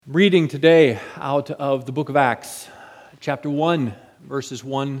Reading today out of the book of Acts, chapter 1, verses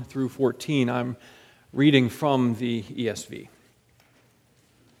 1 through 14. I'm reading from the ESV.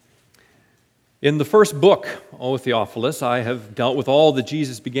 In the first book, O Theophilus, I have dealt with all that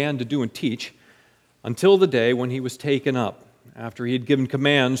Jesus began to do and teach until the day when he was taken up, after he had given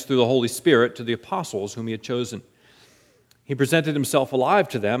commands through the Holy Spirit to the apostles whom he had chosen. He presented himself alive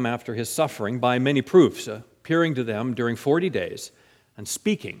to them after his suffering by many proofs, appearing to them during 40 days, and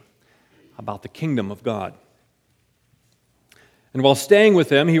speaking about the kingdom of God. And while staying with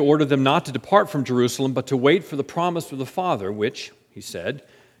them, he ordered them not to depart from Jerusalem, but to wait for the promise of the Father, which, he said,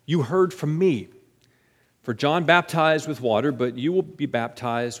 you heard from me. For John baptized with water, but you will be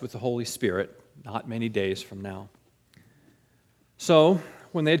baptized with the Holy Spirit not many days from now. So,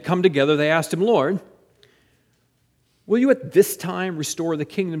 when they had come together, they asked him, Lord, will you at this time restore the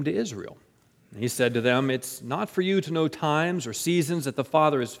kingdom to Israel? And he said to them, it's not for you to know times or seasons that the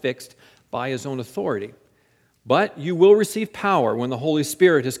Father has fixed by his own authority. But you will receive power when the Holy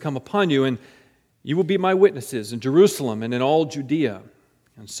Spirit has come upon you, and you will be my witnesses in Jerusalem and in all Judea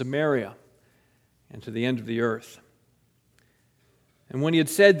and Samaria and to the end of the earth. And when he had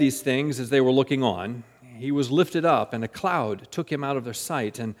said these things as they were looking on, he was lifted up, and a cloud took him out of their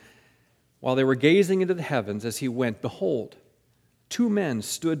sight. And while they were gazing into the heavens as he went, behold, two men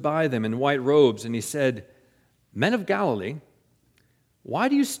stood by them in white robes, and he said, Men of Galilee, why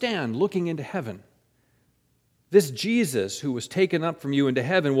do you stand looking into heaven? This Jesus who was taken up from you into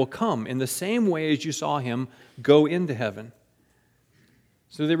heaven will come in the same way as you saw him go into heaven.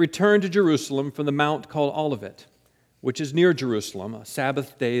 So they returned to Jerusalem from the mount called Olivet, which is near Jerusalem, a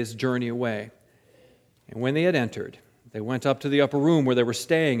Sabbath day's journey away. And when they had entered, they went up to the upper room where they were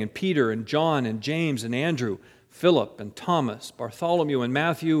staying, and Peter and John and James and Andrew, Philip and Thomas, Bartholomew and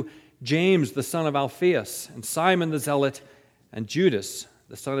Matthew, James the son of Alphaeus, and Simon the Zealot, and Judas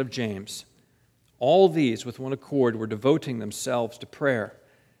the son of James. All these with one accord were devoting themselves to prayer,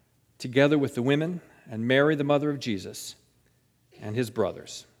 together with the women and Mary the mother of Jesus and his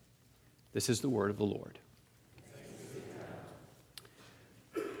brothers. This is the word of the Lord.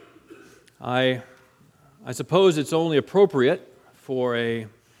 I suppose it's only appropriate for a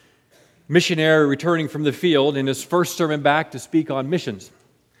missionary returning from the field in his first sermon back to speak on missions.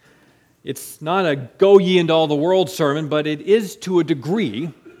 It's not a go ye into all the world sermon, but it is to a degree,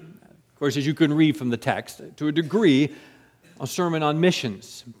 of course, as you can read from the text, to a degree, a sermon on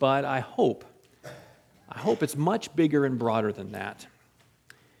missions. But I hope it's much bigger and broader than that.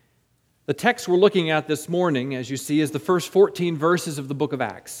 The text we're looking at this morning, as you see, is the first 14 verses of the book of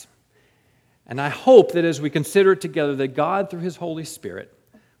Acts. And I hope that as we consider it together, that God, through his Holy Spirit,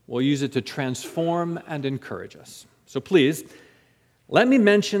 will use it to transform and encourage us. So please, let me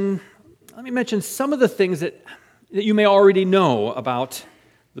mention some of the things that you may already know about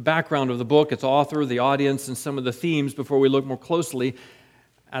the background of the book, its author, the audience, and some of the themes before we look more closely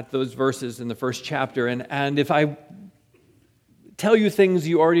at those verses in the first chapter. And if I tell you things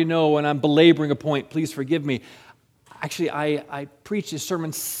you already know and I'm belaboring a point, please forgive me. Actually, I preached a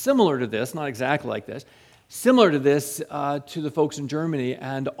sermon similar to this, not exactly like this, similar to this to the folks in Germany,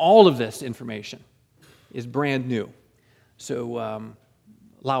 and all of this information is brand new. So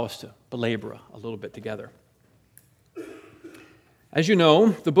allow us to belabor a little bit together. As you know,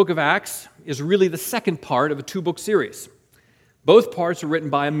 the book of Acts is really the second part of a two-book series. Both parts are written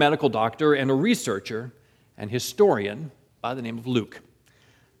by a medical doctor and a researcher and historian by the name of Luke.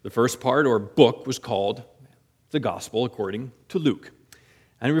 The first part, or book, was called the Gospel according to Luke.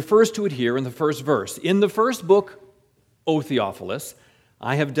 And he refers to it here in the first verse. In the first book, O Theophilus,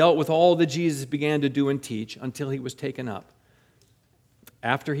 I have dealt with all that Jesus began to do and teach until he was taken up,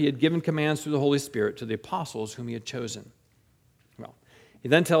 after he had given commands through the Holy Spirit to the apostles whom he had chosen. Well, he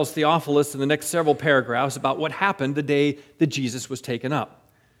then tells Theophilus in the next several paragraphs about what happened the day that Jesus was taken up.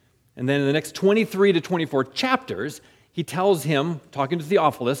 And then in the next 23 to 24 chapters, he tells him, talking to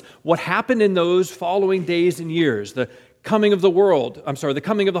Theophilus, what happened in those following days and years, the coming of the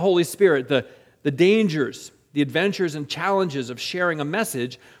Holy Spirit, the dangers, the adventures and challenges of sharing a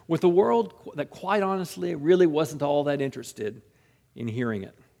message with a world that, quite honestly, really wasn't all that interested in hearing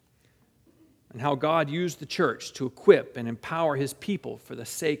it. And how God used the church to equip and empower his people for the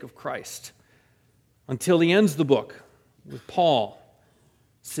sake of Christ. Until he ends the book with Paul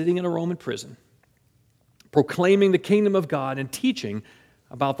sitting in a Roman prison, proclaiming the kingdom of God and teaching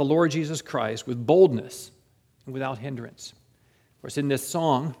about the Lord Jesus Christ with boldness and without hindrance. Of course, in this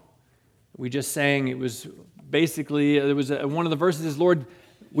song we just sang, it was basically, one of the verses is, Lord,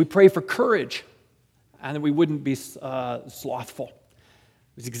 we pray for courage and that we wouldn't be slothful.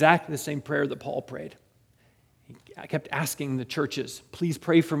 It was exactly the same prayer that Paul prayed. He kept asking the churches, please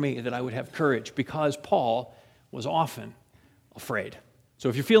pray for me that I would have courage, because Paul was often afraid. So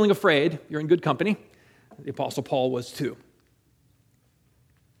if you're feeling afraid, you're in good company. The Apostle Paul was too.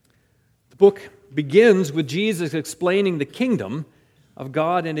 The book begins with Jesus explaining the kingdom of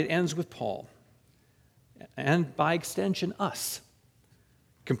God, and it ends with Paul, and by extension, us,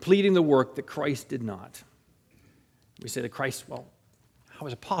 completing the work that Christ did not. We say that Christ, well, how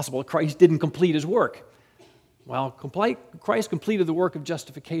is it possible Christ didn't complete his work? Well, Christ completed the work of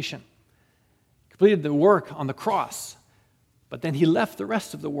justification, completed the work on the cross, but then he left the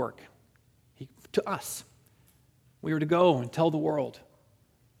rest of the work to us. We were to go and tell the world,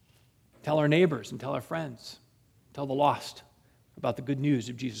 tell our neighbors and tell our friends, tell the lost about the good news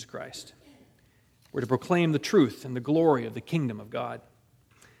of Jesus Christ. We're to proclaim the truth and the glory of the kingdom of God.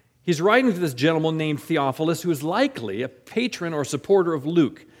 He's writing to this gentleman named Theophilus, who is likely a patron or supporter of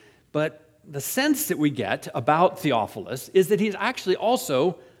Luke. But the sense that we get about Theophilus is that he's actually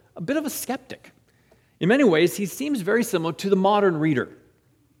also a bit of a skeptic. In many ways, he seems very similar to the modern reader.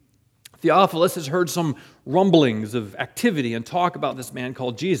 Theophilus has heard some rumblings of activity and talk about this man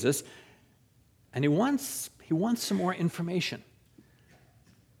called Jesus, and he wants some more information.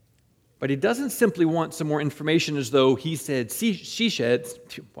 But he doesn't simply want some more information as though he said, she said,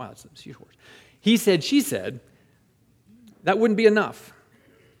 wow, that's some huge words. He said, she said. That wouldn't be enough.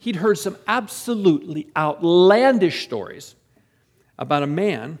 He'd heard some absolutely outlandish stories about a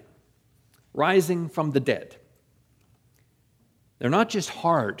man rising from the dead. They're not just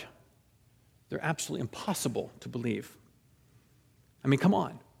hard, they're absolutely impossible to believe. I mean, come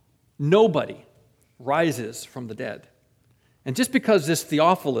on. Nobody rises from the dead. And just because this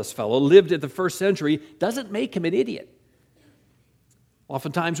Theophilus fellow lived in the first century doesn't make him an idiot.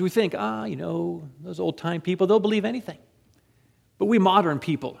 Oftentimes we think, those old-time people, they'll believe anything. But we modern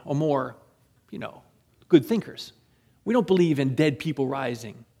people are more, good thinkers. We don't believe in dead people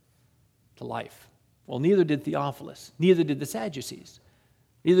rising to life. Well, neither did Theophilus. Neither did the Sadducees.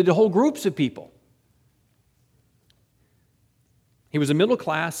 Neither did whole groups of people. He was a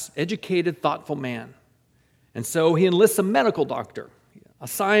middle-class, educated, thoughtful man. And so he enlists a medical doctor, a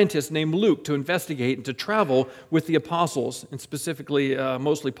scientist named Luke, to investigate and to travel with the apostles, and specifically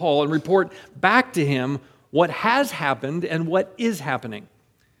mostly Paul, and report back to him what has happened and what is happening.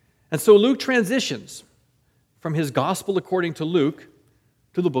 And so Luke transitions from his gospel according to Luke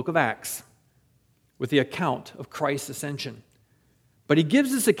to the book of Acts with the account of Christ's ascension. But he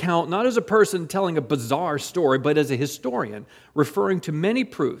gives this account not as a person telling a bizarre story, but as a historian, referring to many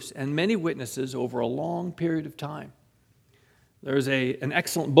proofs and many witnesses over a long period of time. There's an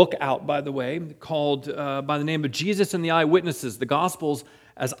excellent book out, by the way, called by the name of Jesus and the Eyewitnesses, the Gospels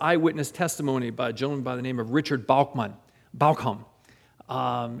as Eyewitness Testimony, by a gentleman by the name of Richard Bauckham.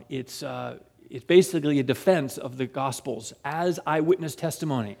 It's basically a defense of the Gospels as eyewitness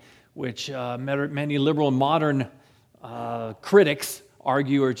testimony, which many liberal and modern critics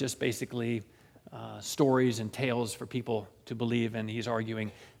argue are just basically stories and tales for people to believe, and he's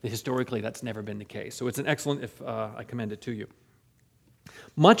arguing that historically that's never been the case. So it's an excellent, I commend it to you.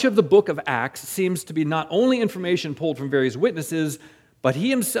 Much of the book of Acts seems to be not only information pulled from various witnesses, but he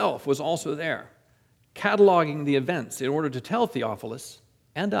himself was also there, cataloging the events in order to tell Theophilus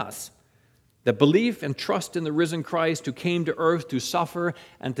and us that belief and trust in the risen Christ who came to earth to suffer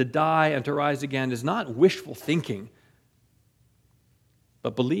and to die and to rise again is not wishful thinking,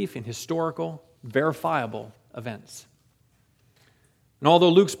 but belief in historical, verifiable events. And although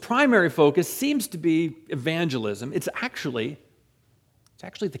Luke's primary focus seems to be evangelism, it's actually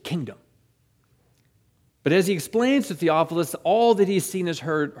the kingdom. But as he explains to Theophilus all that he's seen and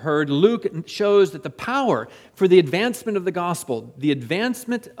heard, Luke shows that the power for the advancement of the gospel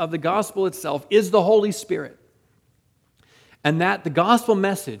itself, is the Holy Spirit. And that the gospel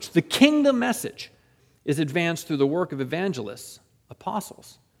message, the kingdom message, is advanced through the work of evangelists,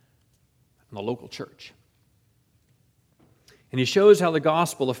 apostles, and the local church. And he shows how the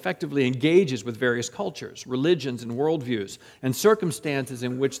gospel effectively engages with various cultures, religions, and worldviews, and circumstances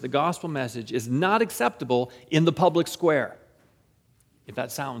in which the gospel message is not acceptable in the public square, if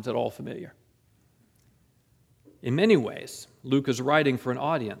that sounds at all familiar. In many ways, Luke is writing for an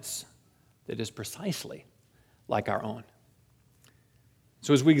audience that is precisely like our own.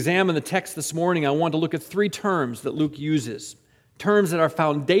 So as we examine the text this morning, I want to look at three terms that Luke uses, terms that are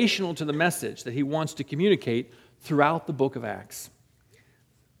foundational to the message that he wants to communicate throughout the book of Acts.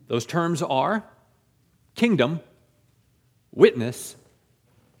 Those terms are kingdom, witness,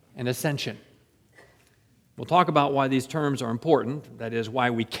 and ascension. We'll talk about why these terms are important, that is, why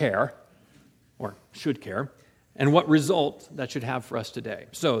we care, or should care, and what result that should have for us today.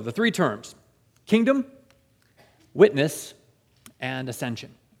 So, the three terms: kingdom, witness, and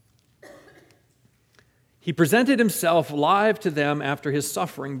ascension. He presented himself live to them after his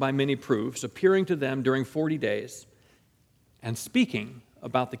suffering by many proofs, appearing to them during 40 days and speaking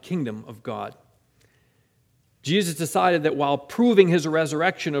about the kingdom of God. Jesus decided that while proving his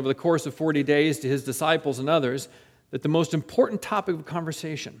resurrection over the course of 40 days to his disciples and others, that the most important topic of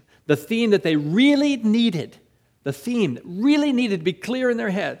conversation, the theme that really needed to be clear in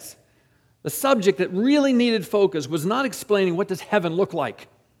their heads, the subject that really needed focus was not explaining what does heaven look like,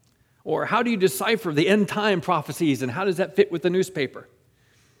 or how do you decipher the end time prophecies and how does that fit with the newspaper,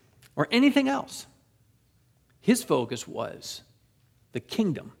 or anything else. His focus was the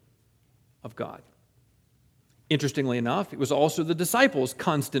kingdom of God. Interestingly enough, it was also the disciples'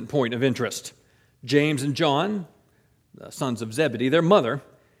 constant point of interest. James and John, the sons of Zebedee, their mother,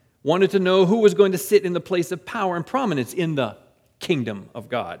 wanted to know who was going to sit in the place of power and prominence in the kingdom of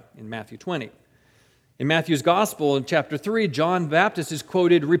God in Matthew 20. In Matthew's Gospel, in chapter 3, John the Baptist is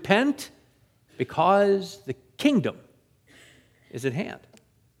quoted, "Repent, because the kingdom is at hand."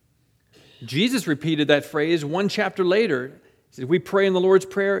 Jesus repeated that phrase one chapter later. He said, we pray in the Lord's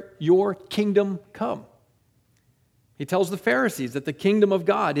Prayer, "Your kingdom come." He tells the Pharisees that the kingdom of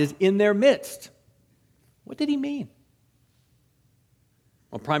God is in their midst. What did he mean?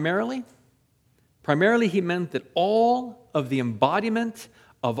 Well, primarily he meant that all of the embodiment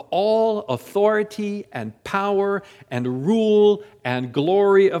of all authority and power and rule and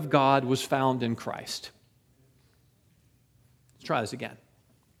glory of God was found in Christ. Let's try this again.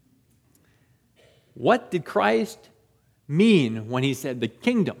 What did Christ mean when he said the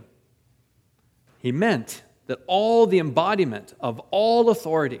kingdom? He meant that all the embodiment of all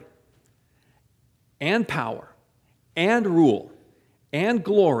authority and power and rule and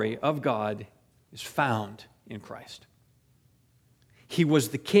glory of God is found in Christ. He was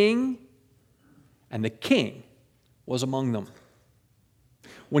the king, and the king was among them.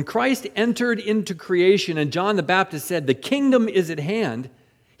 When Christ entered into creation and John the Baptist said, "The kingdom is at hand,"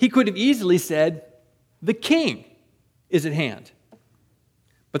 he could have easily said, "The king is at hand."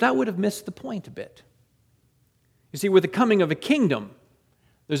 But that would have missed the point a bit. You see, with the coming of a kingdom,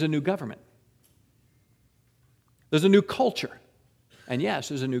 there's a new government. There's a new culture. And yes,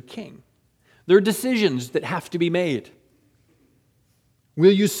 there's a new king. There are decisions that have to be made.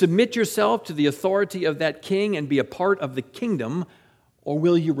 Will you submit yourself to the authority of that king and be a part of the kingdom, or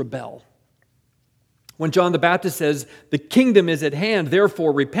will you rebel? When John the Baptist says, "The kingdom is at hand,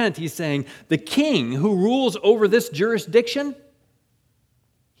 therefore repent," he's saying, the king who rules over this jurisdiction,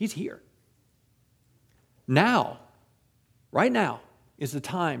 he's here. Now, right now, is the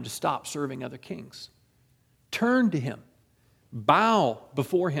time to stop serving other kings. Turn to him, bow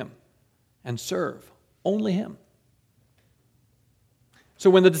before him, and serve only him. So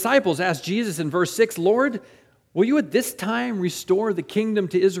when the disciples asked Jesus in verse 6, "Lord, will you at this time restore the kingdom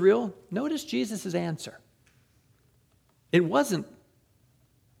to Israel?" Notice Jesus' answer. It wasn't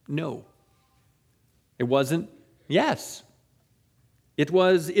no. It wasn't yes. It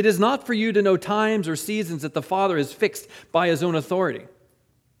was, "It is not for you to know times or seasons that the Father has fixed by his own authority."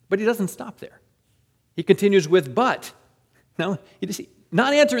 But he doesn't stop there. He continues with, "But." No,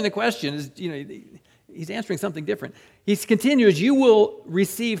 not answering the question is, he's answering something different. He continues, "You will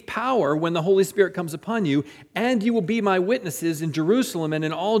receive power when the Holy Spirit comes upon you, and you will be my witnesses in Jerusalem and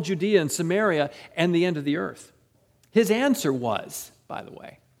in all Judea and Samaria and the end of the earth." His answer was, by the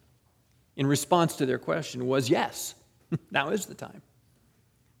way, in response to their question, was yes, now is the time,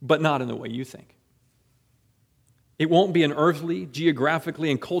 but not in the way you think. It won't be an earthly, geographically,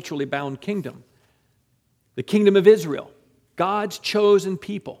 and culturally bound kingdom. The kingdom of Israel, God's chosen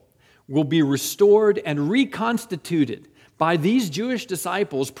people, will be restored and reconstituted by these Jewish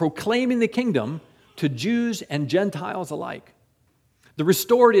disciples proclaiming the kingdom to Jews and Gentiles alike. The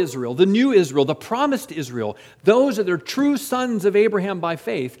restored Israel, the new Israel, the promised Israel, those that are true sons of Abraham by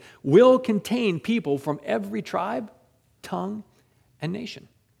faith, will contain people from every tribe, tongue, and nation.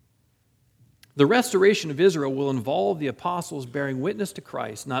 The restoration of Israel will involve the apostles bearing witness to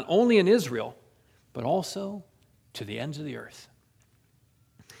Christ, not only in Israel, but also to the ends of the earth.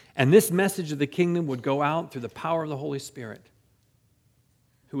 And this message of the kingdom would go out through the power of the Holy Spirit,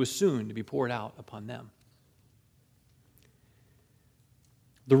 who is soon to be poured out upon them.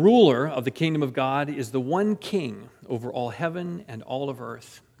 The ruler of the kingdom of God is the one king over all heaven and all of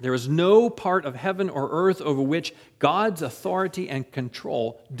earth. There is no part of heaven or earth over which God's authority and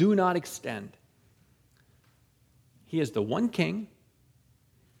control do not extend. He is the one king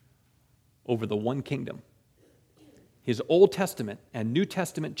over the one kingdom. His Old Testament and New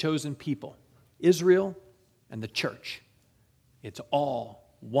Testament chosen people, Israel and the church, it's all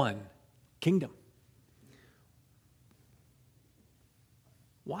one kingdom.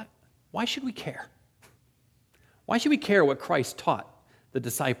 Why should we care? Why should we care what Christ taught the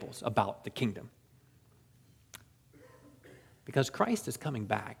disciples about the kingdom? Because Christ is coming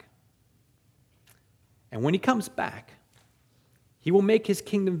back. And when he comes back, he will make his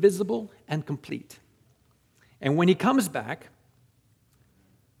kingdom visible and complete. And when he comes back,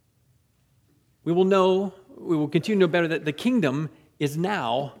 we will continue to know better that the kingdom is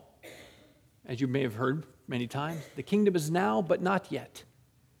now, as you may have heard many times, the kingdom is now, but not yet.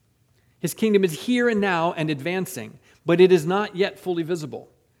 His kingdom is here and now and advancing, but it is not yet fully visible.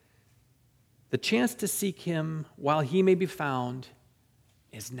 The chance to seek him while he may be found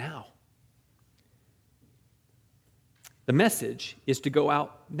is now. The message is to go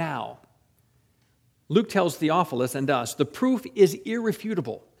out now. Luke tells Theophilus and us, the proof is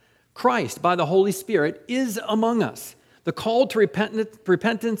irrefutable. Christ, by the Holy Spirit, is among us. The call to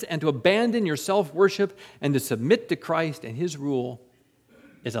repentance and to abandon your self-worship and to submit to Christ and his rule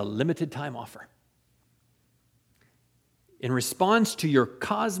is a limited time offer. In response to your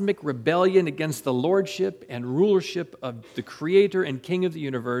cosmic rebellion against the lordship and rulership of the Creator and King of the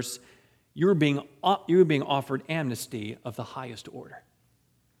universe, you're being offered amnesty of the highest order.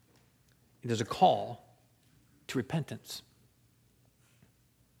 It is a call to repentance.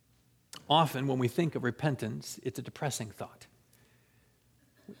 Often when we think of repentance, it's a depressing thought.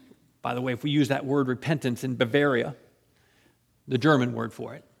 By the way, if we use that word repentance in Bavaria, the German word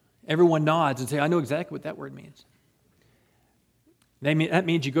for it, everyone nods and say, I know exactly what that word means. That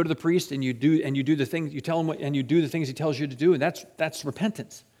means you go to the priest and you do the things you tell him, and you do the things he tells you to do, and that's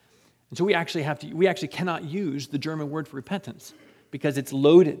repentance. And so we actually cannot use the German word for repentance because it's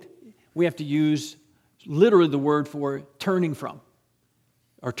loaded. We have to use literally the word for turning from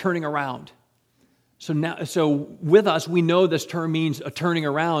or turning around. So with us, we know this term means a turning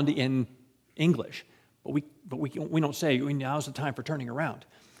around in English, but we don't say now's the time for turning around.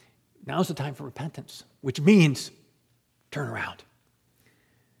 Now's the time for repentance, which means turn around.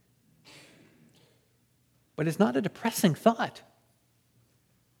 But it's not a depressing thought.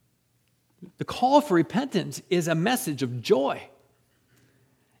 The call for repentance is a message of joy.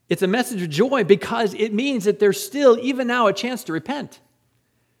 It's a message of joy because it means that there's still, even now, a chance to repent.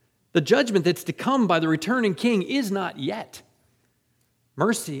 The judgment that's to come by the returning king is not yet.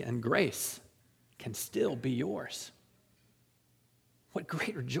 Mercy and grace can still be yours. What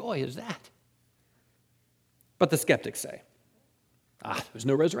greater joy is that? But the skeptics say, there's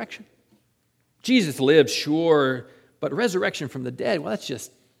no resurrection. Jesus lived, sure, but resurrection from the dead, well, that's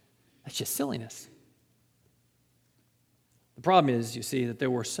just silliness. The problem is, you see, that there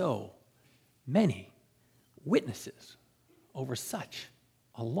were so many witnesses over such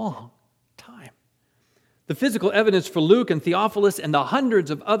a long time. The physical evidence for Luke and Theophilus and the hundreds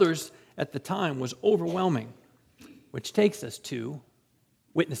of others at the time was overwhelming, which takes us to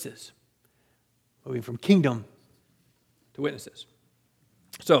witnesses, moving from kingdom to witnesses.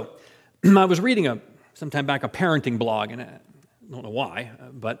 So, I was reading sometime back a parenting blog, and I don't know why,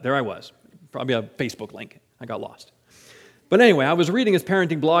 but there I was. Probably a Facebook link. I got lost. But anyway, I was reading his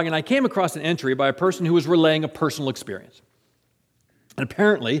parenting blog, and I came across an entry by a person who was relaying a personal experience. And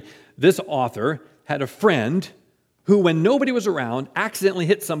apparently, this author had a friend who, when nobody was around, accidentally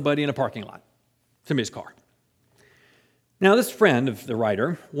hit somebody in a parking lot, somebody's car. Now, this friend of the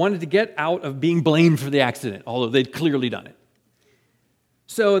writer wanted to get out of being blamed for the accident, although they'd clearly done it.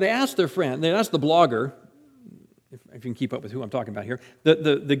 So they asked the blogger, if you can keep up with who I'm talking about here,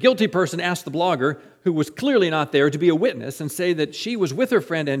 the guilty person asked the blogger, who was clearly not there, to be a witness and say that she was with her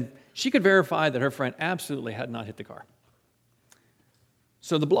friend and she could verify that her friend absolutely had not hit the car.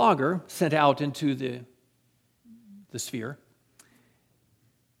 So the blogger sent out into the sphere,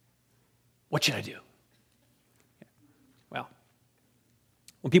 what should I do? Well,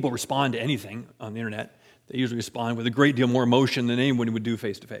 when people respond to anything on the internet, they usually respond with a great deal more emotion than anyone would do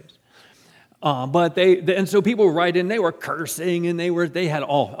face-to-face. And so people would write in, they were cursing, and they had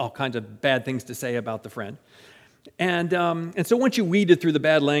all kinds of bad things to say about the friend. And so once you weeded through the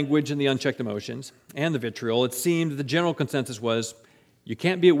bad language and the unchecked emotions and the vitriol, it seemed the general consensus was, you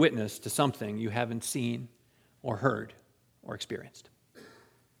can't be a witness to something you haven't seen or heard or experienced.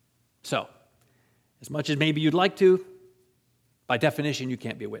 So, as much as maybe you'd like to, by definition, you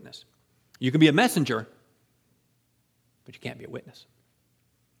can't be a witness. You can be a messenger, but you can't be a witness.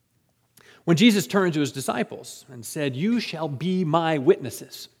 When Jesus turned to his disciples and said, you shall be my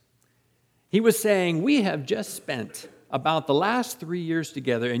witnesses, he was saying, we have just spent about the last 3 years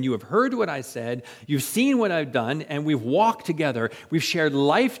together, and you have heard what I said, you've seen what I've done, and we've walked together, we've shared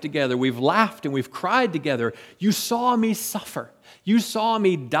life together, we've laughed and we've cried together. You saw me suffer, you saw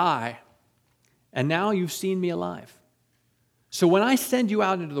me die, and now you've seen me alive. So when I send you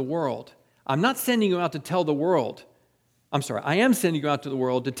out into the world, I'm not sending you out to tell the world. I am sending you out to the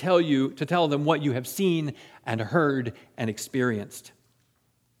world to tell them what you have seen and heard and experienced.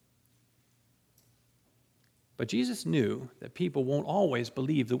 But Jesus knew that people won't always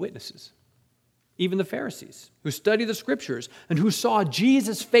believe the witnesses. Even the Pharisees, who study the Scriptures and who saw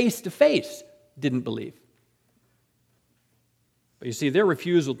Jesus face to face, didn't believe. But you see, their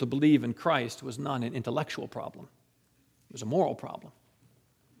refusal to believe in Christ was not an intellectual problem. It was a moral problem.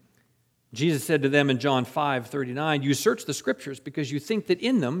 Jesus said to them in John 5:39, "You search the Scriptures because you think that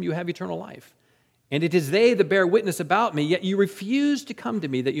in them you have eternal life. And it is they that bear witness about me, yet you refuse to come to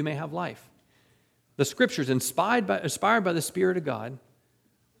me that you may have life." The Scriptures, inspired by the Spirit of God,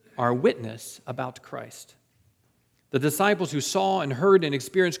 are a witness about Christ. The disciples who saw and heard and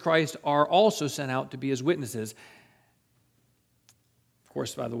experienced Christ are also sent out to be his witnesses. Of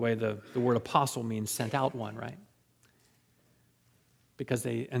course, by the way, the word apostle means sent out one, right? Because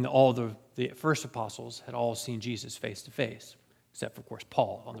all the first apostles had all seen Jesus face to face, except for, of course,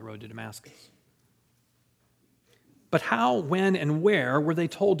 Paul on the road to Damascus. But how, when, and where were they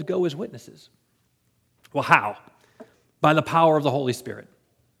told to go as witnesses? Well, how? By the power of the Holy Spirit.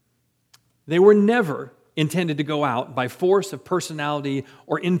 They were never intended to go out by force of personality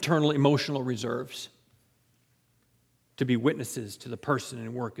or internal emotional reserves to be witnesses to the person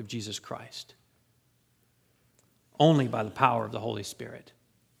and work of Jesus Christ. Only by the power of the Holy Spirit.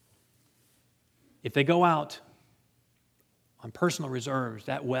 If they go out on personal reserves,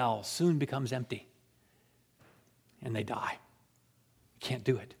 that well soon becomes empty and they die. You can't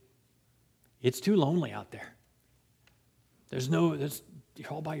do it. It's too lonely out there. You're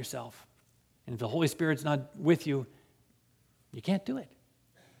all by yourself. And if the Holy Spirit's not with you, you can't do it.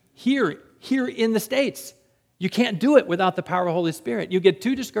 Here in the States, you can't do it without the power of the Holy Spirit. You get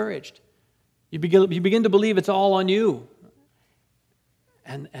too discouraged. You begin to believe it's all on you.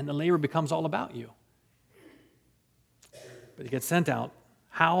 And the labor becomes all about you. But you get sent out.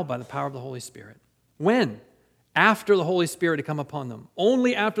 How? By the power of the Holy Spirit. When? After the Holy Spirit had come upon them.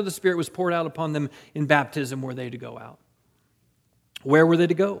 Only after the Spirit was poured out upon them in baptism were they to go out. Where were they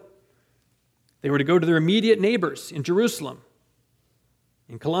to go? They were to go to their immediate neighbors in Jerusalem,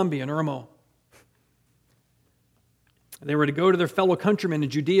 in Columbia and Irmo. They were to go to their fellow countrymen in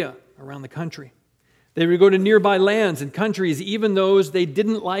Judea, around the country. They were to go to nearby lands and countries, even those they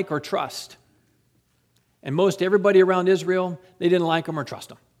didn't like or trust. And most everybody around Israel, they didn't like them or trust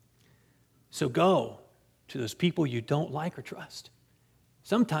them. So go to those people you don't like or trust.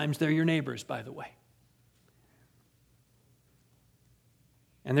 Sometimes they're your neighbors, by the way.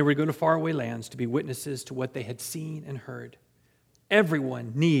 And they were going to faraway lands to be witnesses to what they had seen and heard.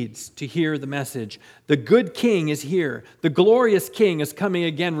 Everyone needs to hear the message. The good king is here. The glorious king is coming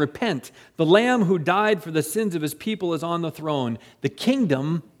again. Repent. The Lamb who died for the sins of his people is on the throne. The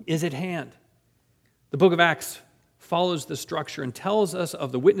kingdom is at hand. The book of Acts follows the structure and tells us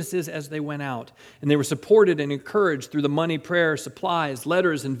of the witnesses as they went out. And they were supported and encouraged through the money, prayer, supplies,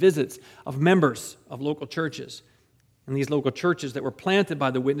 letters, and visits of members of local churches. And these local churches that were planted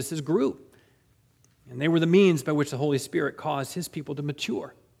by the witnesses grew. And they were the means by which the Holy Spirit caused his people to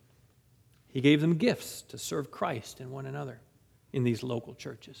mature. He gave them gifts to serve Christ and one another in these local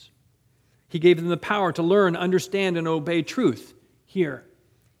churches. He gave them the power to learn, understand, and obey truth here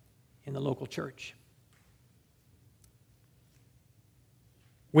in the local church.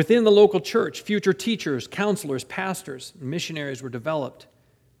 Within the local church, future teachers, counselors, pastors, and missionaries were developed,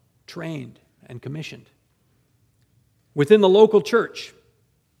 trained, and commissioned. Within the local church,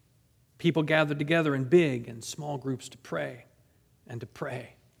 people gathered together in big and small groups to pray and to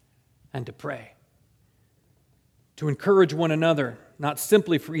pray and to pray. To encourage one another, not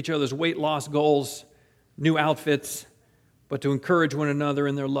simply for each other's weight loss goals, new outfits, but to encourage one another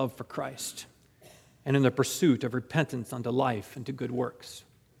in their love for Christ and in the pursuit of repentance unto life and to good works.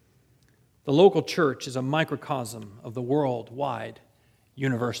 The local church is a microcosm of the worldwide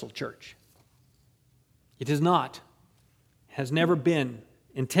universal church. It is not, has never been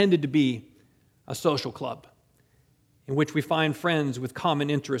intended to be a social club in which we find friends with common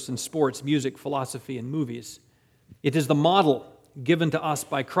interests in sports, music, philosophy, and movies. It is the model given to us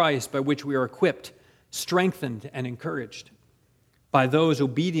by Christ by which we are equipped, strengthened, and encouraged by those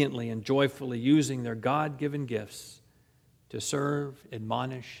obediently and joyfully using their God-given gifts to serve,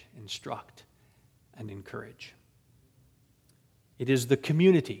 admonish, instruct, and encourage. It is the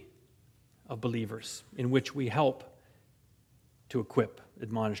community of believers in which we help to equip,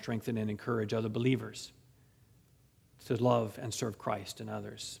 admonish, strengthen, and encourage other believers to love and serve Christ and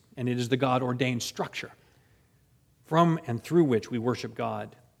others. And it is the God-ordained structure from and through which we worship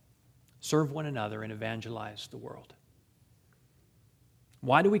God, serve one another, and evangelize the world.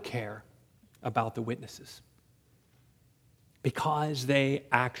 Why do we care about the witnesses? Because they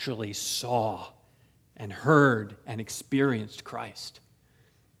actually saw and heard and experienced Christ.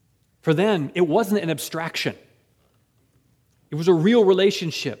 For them, it wasn't an abstraction. It was a real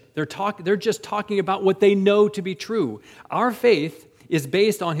relationship. They're just talking about what they know to be true. Our faith is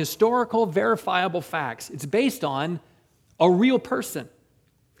based on historical, verifiable facts. It's based on a real person.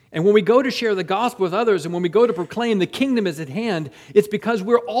 And when we go to share the gospel with others and when we go to proclaim the kingdom is at hand, it's because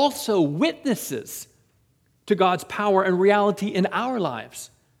we're also witnesses to God's power and reality in our lives.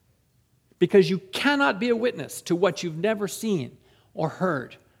 Because you cannot be a witness to what you've never seen or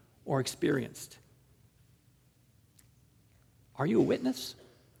heard or experienced. Are you a witness?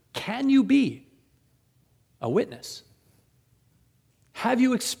 Can you be a witness? Have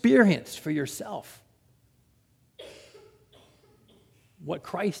you experienced for yourself what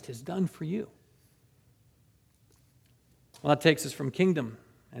Christ has done for you? Well, that takes us from kingdom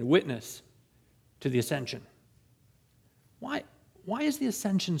and witness to the ascension. Why is the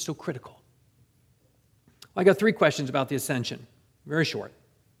ascension so critical? I got 3 questions about the ascension. Very short,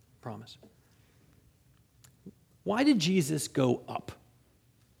 promise. Why did Jesus go up?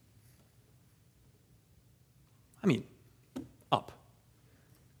 I mean, up.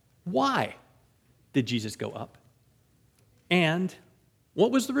 Why did Jesus go up? And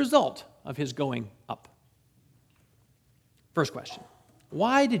what was the result of his going up? First question.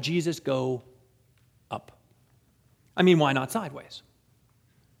 Why did Jesus go up? I mean, why not sideways?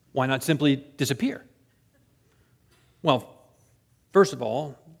 Why not simply disappear? Well, first of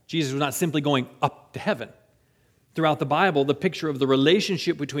all, Jesus was not simply going up to heaven. Throughout the Bible, the picture of the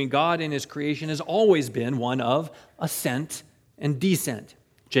relationship between God and his creation has always been one of ascent and descent.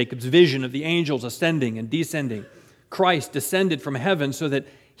 Jacob's vision of the angels ascending and descending. Christ descended from heaven so that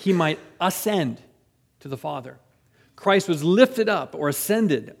he might ascend to the Father. Christ was lifted up or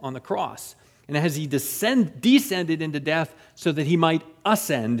ascended on the cross. And as he descended into death so that he might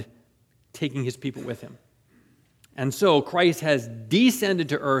ascend, taking his people with him. And so Christ has descended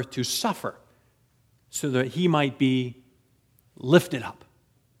to earth to suffer so that he might be lifted up.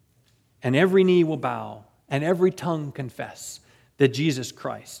 And every knee will bow and every tongue confess that Jesus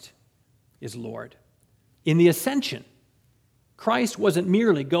Christ is Lord. In the ascension, Christ wasn't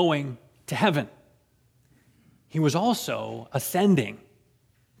merely going to heaven. He was also ascending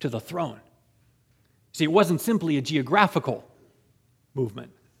to the throne. See, it wasn't simply a geographical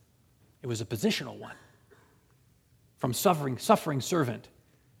movement. It was a positional one. From suffering servant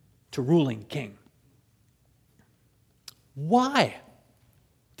to ruling king. Why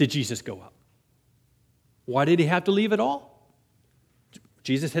did Jesus go up? Why did he have to leave at all?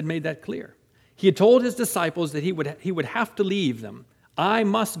 Jesus had made that clear. He had told his disciples that he would have to leave them. I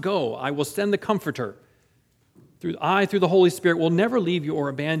must go. I will send the Comforter. Through the Holy Spirit, will never leave you or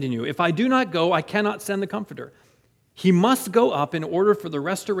abandon you. If I do not go, I cannot send the Comforter. He must go up in order for the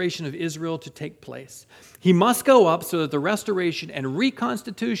restoration of Israel to take place. He must go up so that the restoration and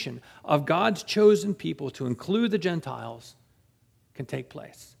reconstitution of God's chosen people, to include the Gentiles, can take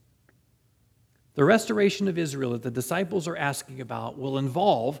place. The restoration of Israel that the disciples are asking about will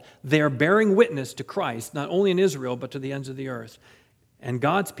involve their bearing witness to Christ, not only in Israel, but to the ends of the earth. And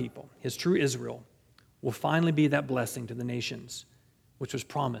God's people, his true Israel, will finally be that blessing to the nations, which was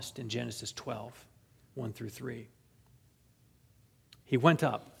promised in Genesis 12, 1 through 3. He went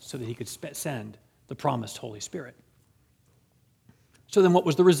up so that he could send the promised Holy Spirit. So then what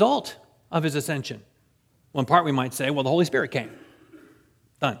was the result of his ascension? Well, in part we might say, well, the Holy Spirit came.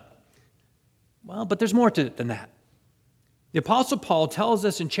 Done. Well, but there's more to it than that. The Apostle Paul tells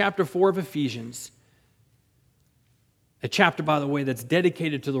us in chapter 4 of Ephesians, a chapter, by the way, that's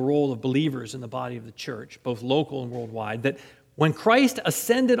dedicated to the role of believers in the body of the church, both local and worldwide, that when Christ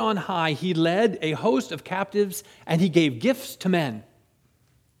ascended on high, he led a host of captives and he gave gifts to men.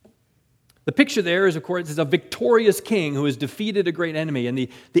 The picture there is, of course, a victorious king who has defeated a great enemy, and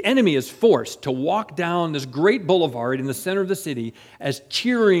the enemy is forced to walk down this great boulevard in the center of the city as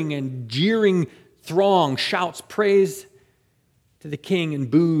cheering and jeering throng shouts praise to the king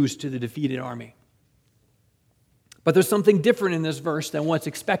and boos to the defeated army. But there's something different in this verse than what's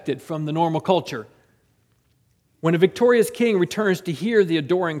expected from the normal culture. When a victorious king returns to hear the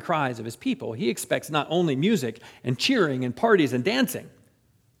adoring cries of his people, he expects not only music and cheering and parties and dancing,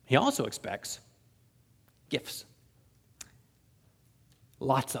 he also expects gifts.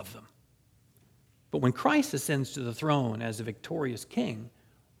 Lots of them. But when Christ ascends to the throne as a victorious king,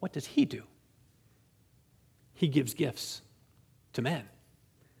 what does he do? He gives gifts to men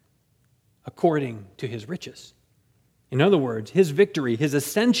according to his riches. In other words, his victory, his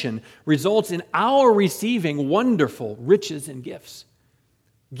ascension, results in our receiving wonderful riches and gifts.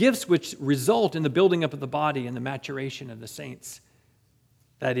 Gifts which result in the building up of the body and the maturation of the saints.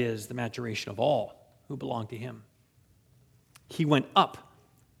 That is, the maturation of all who belong to him. He went up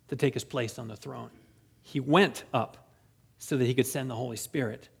to take his place on the throne. He went up so that he could send the Holy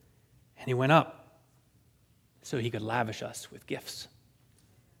Spirit. And he went up so he could lavish us with gifts.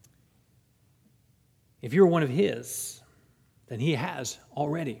 If you're one of his, then he has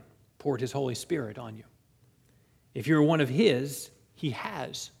already poured his Holy Spirit on you. If you're one of his, he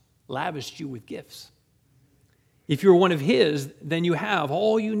has lavished you with gifts. If you're one of his, then you have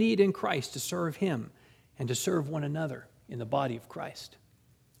all you need in Christ to serve him and to serve one another in the body of Christ.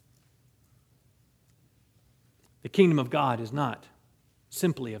 The kingdom of God is not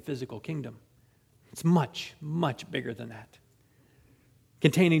simply a physical kingdom. It's much, much bigger than that.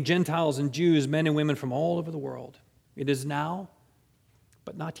 Containing Gentiles and Jews, men and women from all over the world. It is now,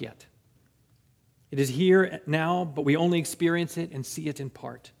 but not yet. It is here now, but we only experience it and see it in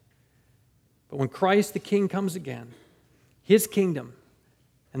part. But when Christ the King comes again, his kingdom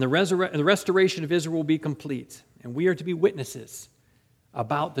and the restoration of Israel will be complete, and we are to be witnesses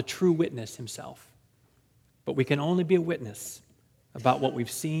about the true witness himself. But we can only be a witness about what we've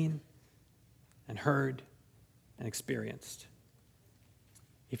seen and heard and experienced.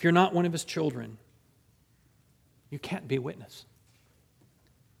 If you're not one of his children, you can't be a witness.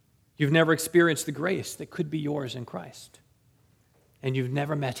 You've never experienced the grace that could be yours in Christ, and you've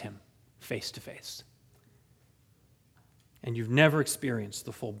never met him face to face. And you've never experienced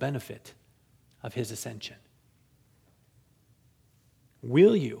the full benefit of his ascension.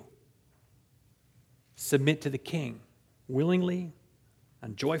 Will you submit to the King willingly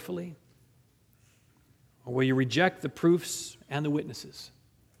and joyfully? Or will you reject the proofs and the witnesses?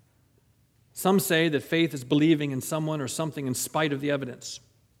 Some say that faith is believing in someone or something in spite of the evidence.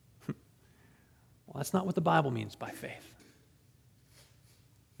 Well, that's not what the Bible means by faith.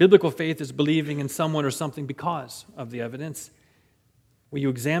 Biblical faith is believing in someone or something because of the evidence. Will you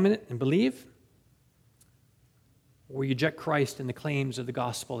examine it and believe? Or will you reject Christ and the claims of the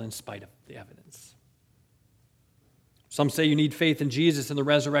gospel in spite of the evidence? Some say you need faith in Jesus and the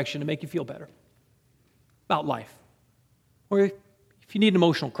resurrection to make you feel better about life. Or if you need an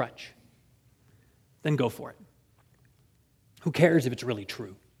emotional crutch, then go for it. Who cares if it's really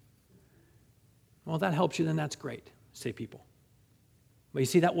true? Well, if that helps you, then that's great, say people. But you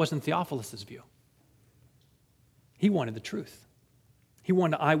see, that wasn't Theophilus' view. He wanted the truth. He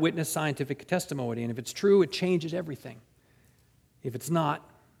wanted eyewitness scientific testimony, and if it's true, it changes everything. If it's not,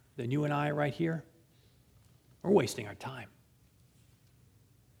 then you and I right here, we're wasting our time.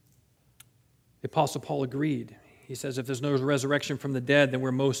 The Apostle Paul agreed. He says, if there's no resurrection from the dead, then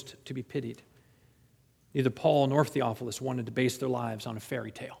we're most to be pitied. Neither Paul nor Theophilus wanted to base their lives on a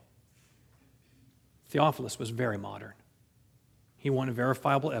fairy tale. Theophilus was very modern. He wanted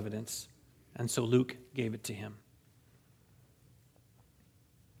verifiable evidence, and so Luke gave it to him.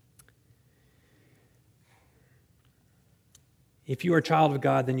 If you are a child of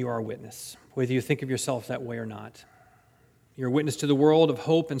God, then you are a witness, whether you think of yourself that way or not. You're a witness to the world of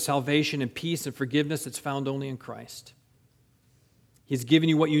hope and salvation and peace and forgiveness that's found only in Christ. He's given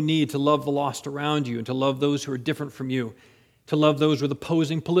you what you need to love the lost around you and to love those who are different from you, to love those with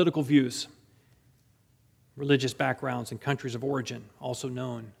opposing political views, religious backgrounds, and countries of origin, also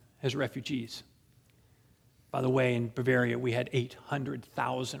known as refugees. By the way, in Bavaria, we had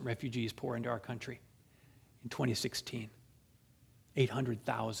 800,000 refugees pour into our country in 2016.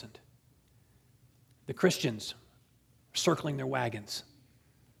 800,000. The Christians are circling their wagons,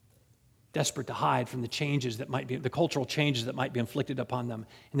 desperate to hide from the changes that might be, the cultural changes that might be inflicted upon them.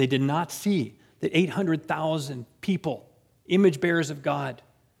 And they did not see that 800,000 people, image bearers of God,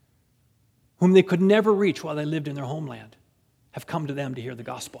 whom they could never reach while they lived in their homeland, have come to them to hear the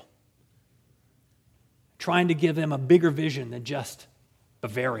gospel. Trying to give them a bigger vision than just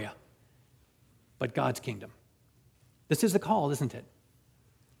Bavaria, but God's kingdom. This is the call, isn't it?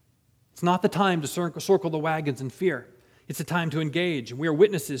 It's not the time to circle the wagons in fear. It's a time to engage, and we are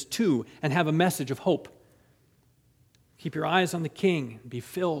witnesses to and have a message of hope. Keep your eyes on the King and be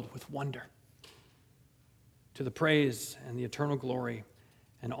filled with wonder to the praise and the eternal glory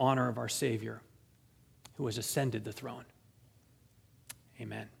and honor of our Savior, who has ascended the throne.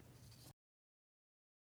 Amen.